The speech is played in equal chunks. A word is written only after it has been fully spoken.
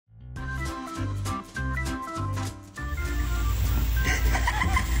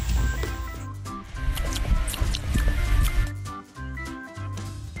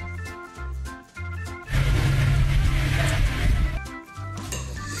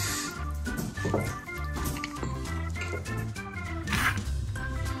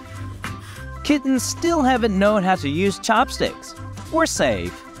Kittens still haven't known how to use chopsticks. We're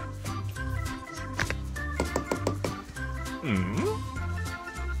safe.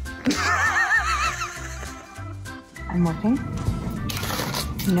 I'm working.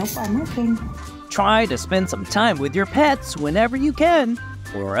 Nope, I'm working. Try to spend some time with your pets whenever you can,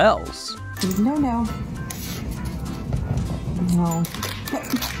 or else. No, no. No.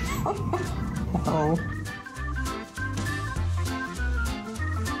 No.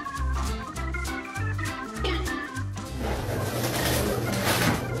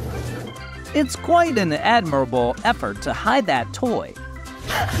 It's quite an admirable effort to hide that toy.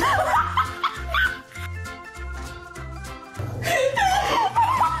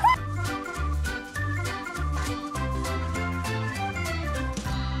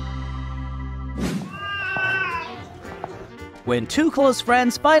 When two close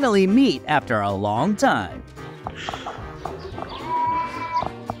friends finally meet after a long time.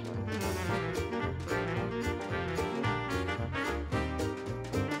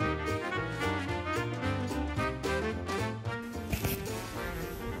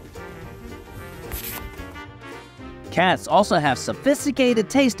 Cats also have sophisticated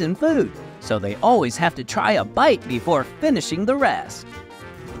taste in food, so they always have to try a bite before finishing the rest.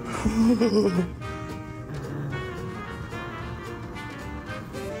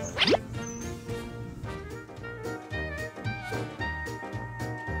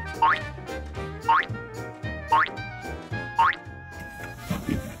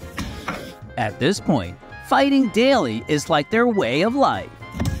 At this point, fighting daily is like their way of life.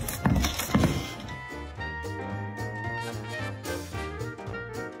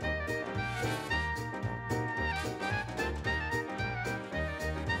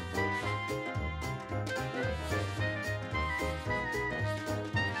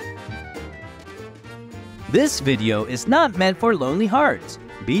 This video is not meant for lonely hearts.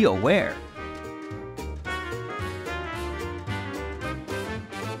 Be aware.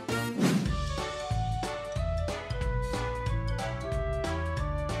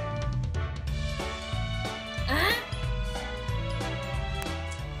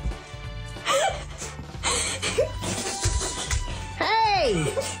 Hey!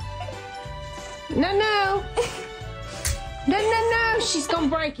 No, no! No, no, no! She's gonna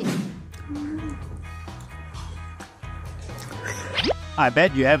break it. I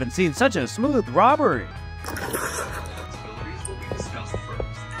bet you haven't seen such a smooth robbery.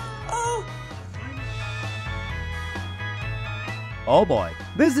 Oh boy,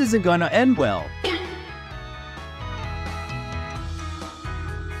 this isn't gonna end well.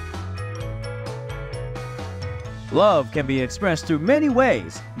 Love can be expressed through many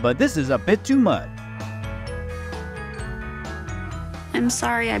ways, but this is a bit too much. I'm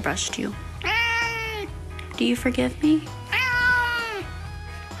sorry I brushed you. Do you forgive me?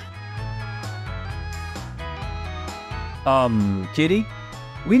 Kitty,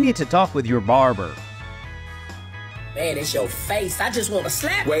 we need to talk with your barber. Man, it's your face. I just want to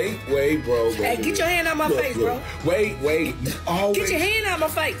slap. Wait, bro. Hey, get your hand out my face, bro. Wait. You always... Get your hand out my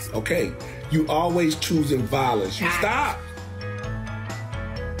face. Okay, you always choosing violence. You stop.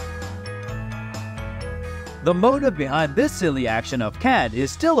 The motive behind this silly action of Cat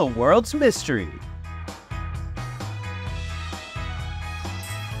is still a world's mystery.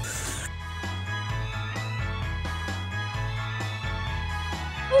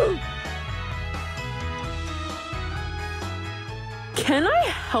 Can I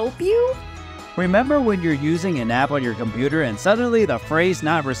help you? Remember when you're using an app on your computer and suddenly the phrase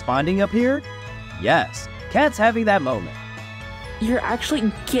 "not responding" appeared? Yes, Cat's having that moment. You're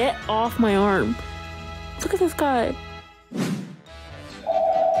actually... Get off my arm. Look at this guy.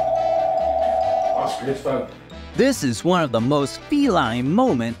 This is one of the most feline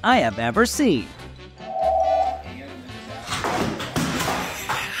moments I have ever seen.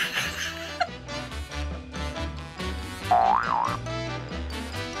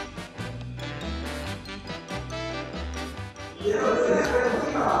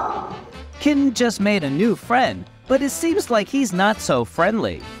 Kitten just made a new friend, but it seems like he's not so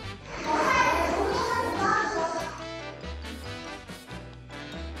friendly.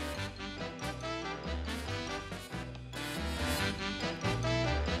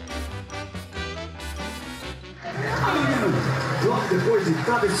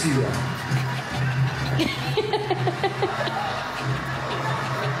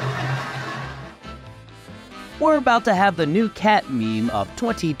 We're about to have the new cat meme of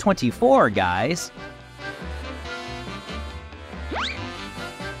 2024, guys.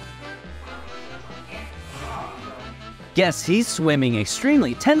 Guess he's swimming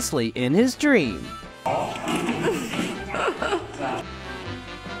extremely tensely in his dream.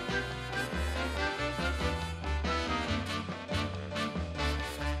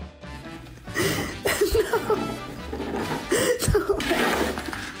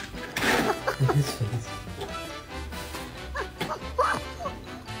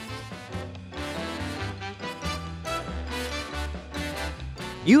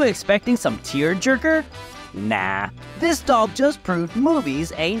 You expecting some tearjerker? Nah, this doll just proved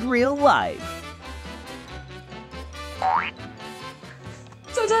movies ain't real life.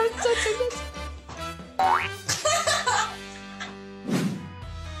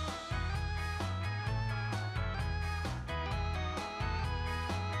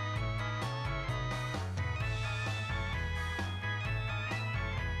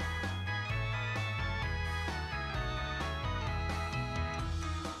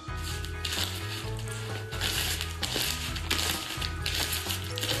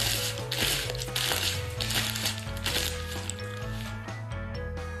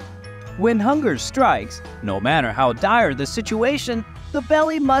 When hunger strikes, no matter how dire the situation, the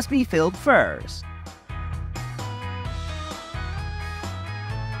belly must be filled first.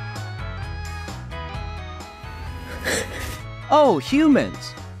 Oh,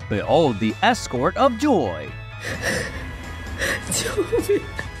 humans! Behold the escort of joy!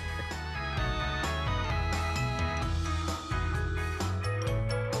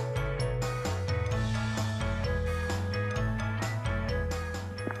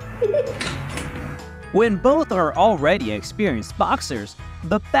 When both are already experienced boxers,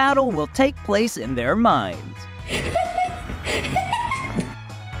 the battle will take place in their minds.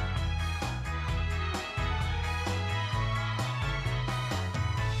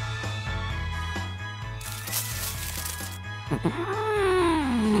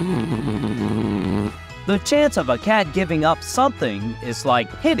 The chance of a cat giving up something is like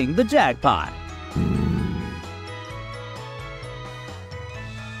hitting the jackpot.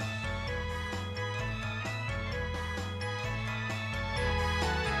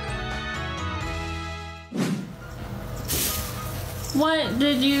 What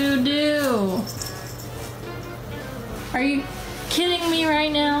did you do? Are you kidding me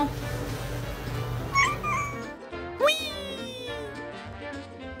right now?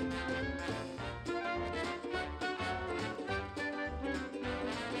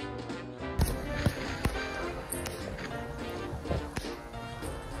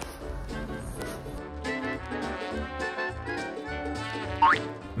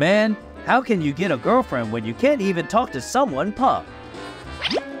 Man, how can you get a girlfriend when you can't even talk to someone, pup?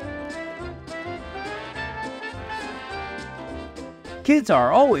 Kids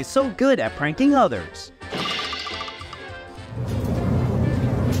are always so good at pranking others.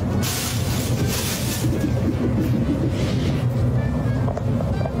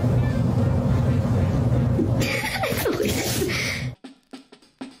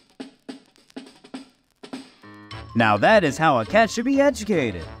 Now that is how a cat should be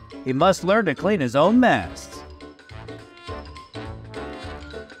educated. He must learn to clean his own mess.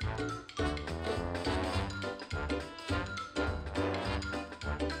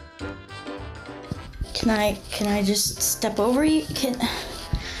 Can I just step over you?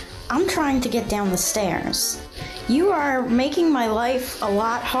 I'm trying to get down the stairs. You are making my life a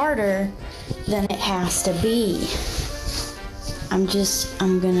lot harder than it has to be. I'm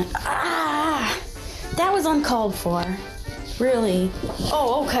gonna, that was uncalled for. Really?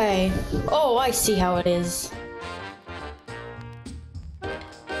 Oh, okay. Oh, I see how it is. Let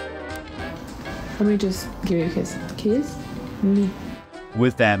me just give you a kiss. Kiss? Me.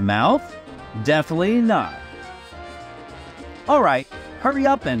 With that mouth? Definitely not. Alright, hurry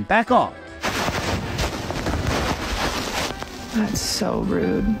up and back off. That's so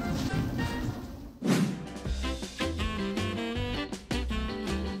rude.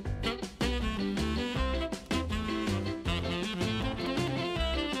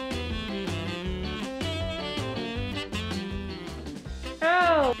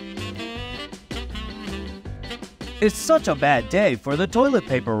 Ow! It's such a bad day for the toilet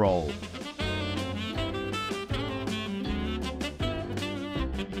paper roll.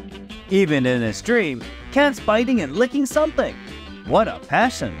 Even in his dream, Cat's biting and licking something. What a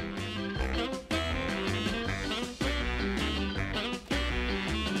passion.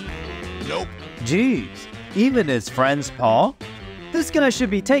 Nope. Jeez, even his friend's paw? This guy should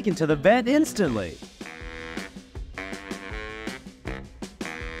be taken to the vet instantly.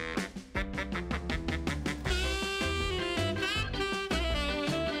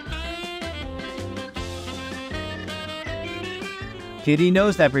 Kitty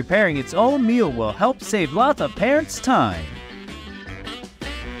knows that preparing its own meal will help save lots of parents' time.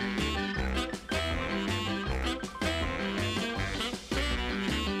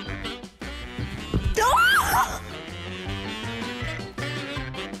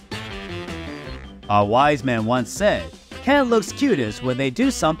 A wise man once said, "Cat looks cutest when they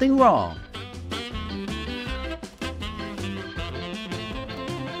do something wrong."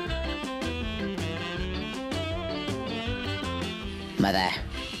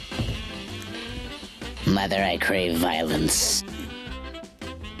 Mother, I crave violence.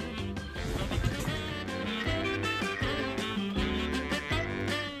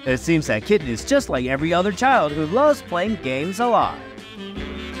 It seems that Kitten is just like every other child who loves playing games a lot.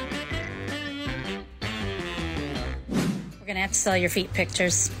 We're gonna have to sell your feet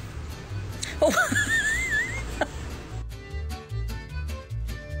pictures. Oh.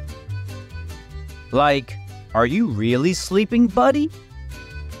 Like, are you really sleeping, buddy?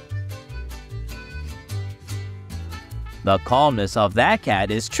 The calmness of that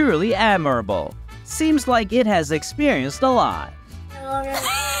cat is truly admirable. Seems like it has experienced a lot.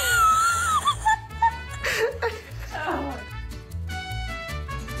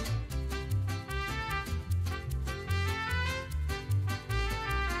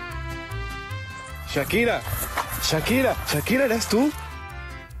 Shakira, ¿eres tú?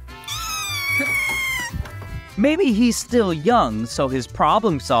 Maybe he's still young, so his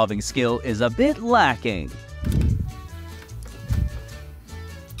problem-solving skill is a bit lacking.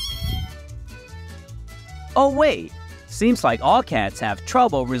 Oh wait, seems like all cats have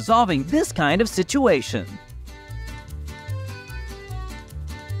trouble resolving this kind of situation.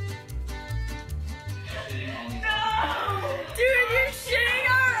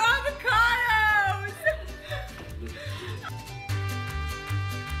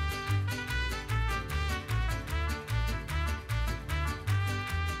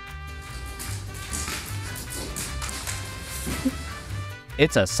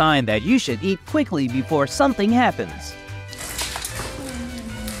 It's a sign that you should eat quickly before something happens.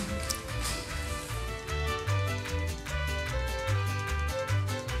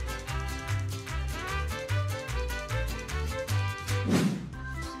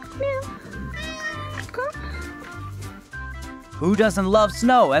 Who doesn't love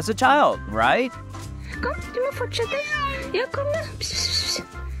snow as a child, right? Kom, doe maar voortzetten. Ja, kom nou.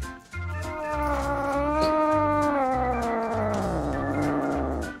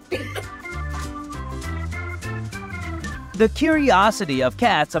 The curiosity of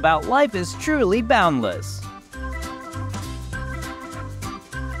cats about life is truly boundless.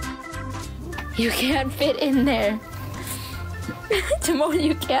 You can't fit in there. Timon,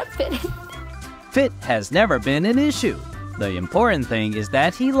 you can't fit in. Fit has never been an issue. The important thing is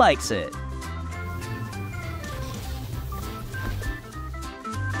that he likes it.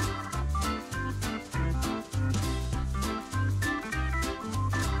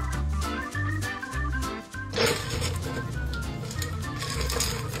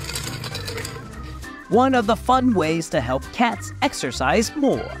 One of the fun ways to help cats exercise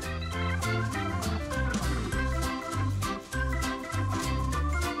more.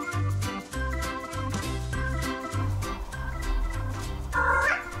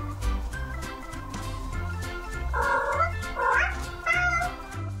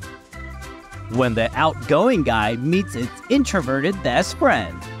 When the outgoing guy meets its introverted best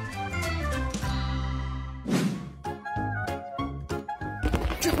friend.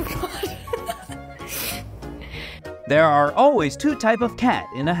 There are always two types of cat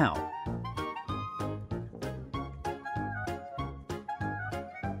in a house.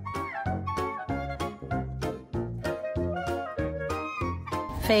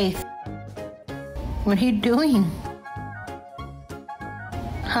 Faith, what are you doing?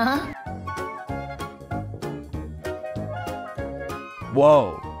 Huh?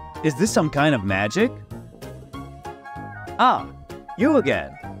 Whoa, is this some kind of magic? Ah, you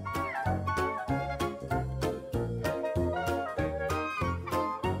again.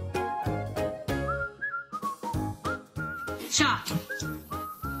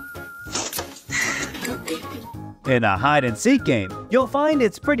 In a hide-and-seek game, you'll find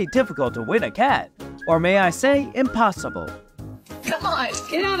it's pretty difficult to win a cat. Or may I say, impossible. Come on,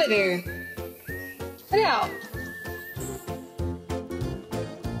 get out of there. Get out.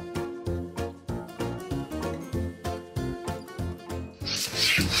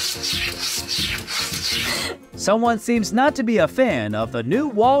 Someone seems not to be a fan of the new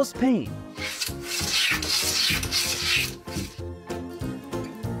wall's paint.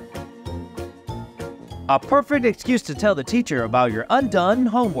 A perfect excuse to tell the teacher about your undone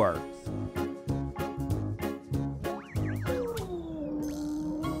homework.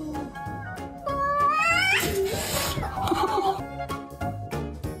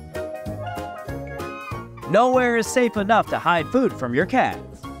 Nowhere is safe enough to hide food from your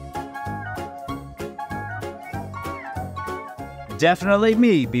cats. Definitely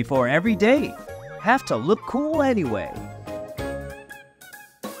me before every date. Have to look cool anyway.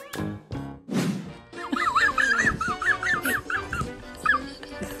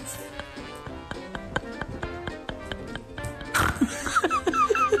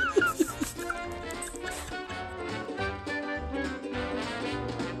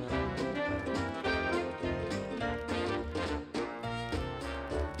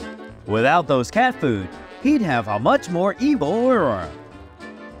 Without those cat food, he'd have a much more evil aura.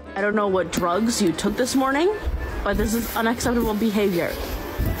 I don't know what drugs you took this morning, but this is unacceptable behavior.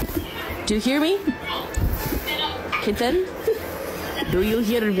 Do you hear me? Kitten? Do you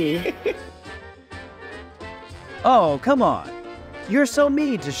hear me? Oh, come on. You're so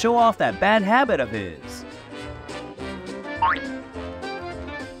mean to show off that bad habit of his.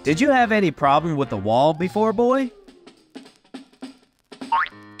 Did you have any problem with the wall before, boy?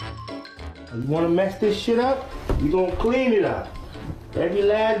 You want to mess this shit up? You gonna clean it up. Every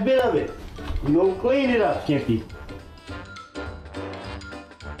last bit of it. You gonna clean it up, Skimpy.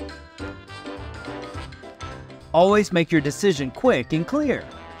 Always make your decision quick and clear.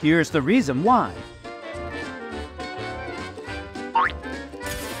 Here's the reason why.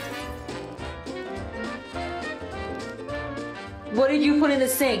 What did you put in the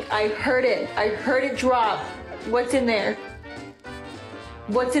sink? I heard it. I heard it drop. What's in there?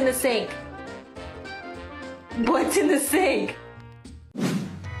 What's in the sink? What's in the sink?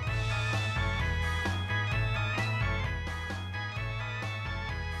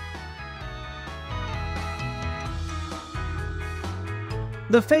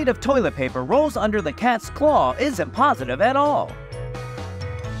 The fate of toilet paper rolls under the cat's claw isn't positive at all.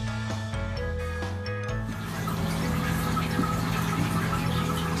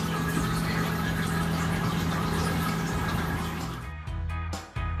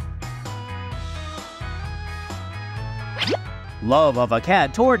 Love of a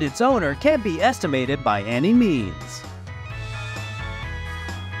cat toward its owner can't be estimated by any means.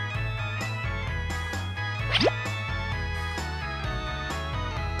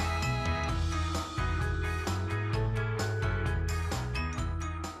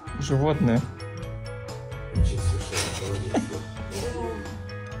 Животное.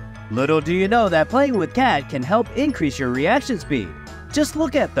 Little do you know that playing with cat can help increase your reaction speed. Just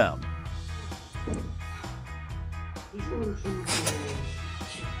look at them.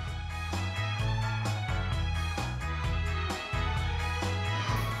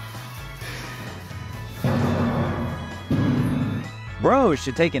 Bro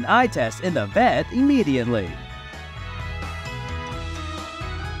should take an eye test in the vet immediately.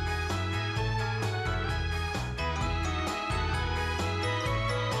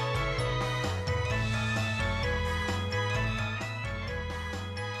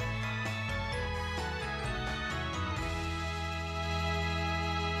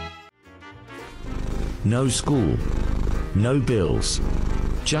 No school, no bills,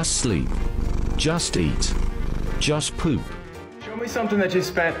 just sleep, just eat, just poop. Show me something that you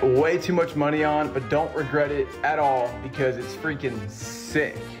spent way too much money on, but don't regret it at all because it's freaking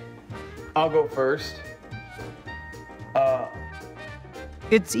sick. I'll go first.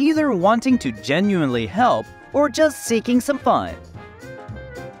 It's either wanting to genuinely help or just seeking some fun.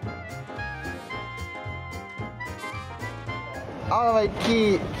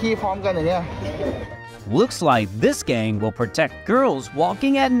 Looks like this gang will protect girls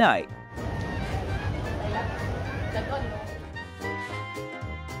walking at night.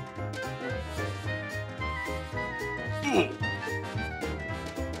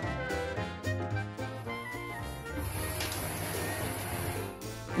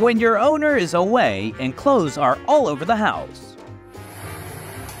 When your owner is away and clothes are all over the house.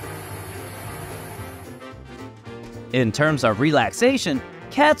 In terms of relaxation,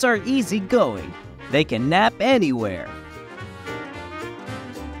 cats are easygoing. They can nap anywhere.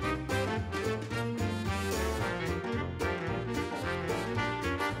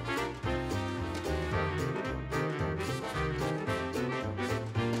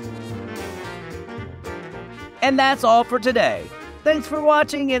 And that's all for today. Thanks for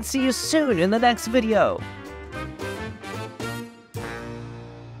watching and see you soon in the next video.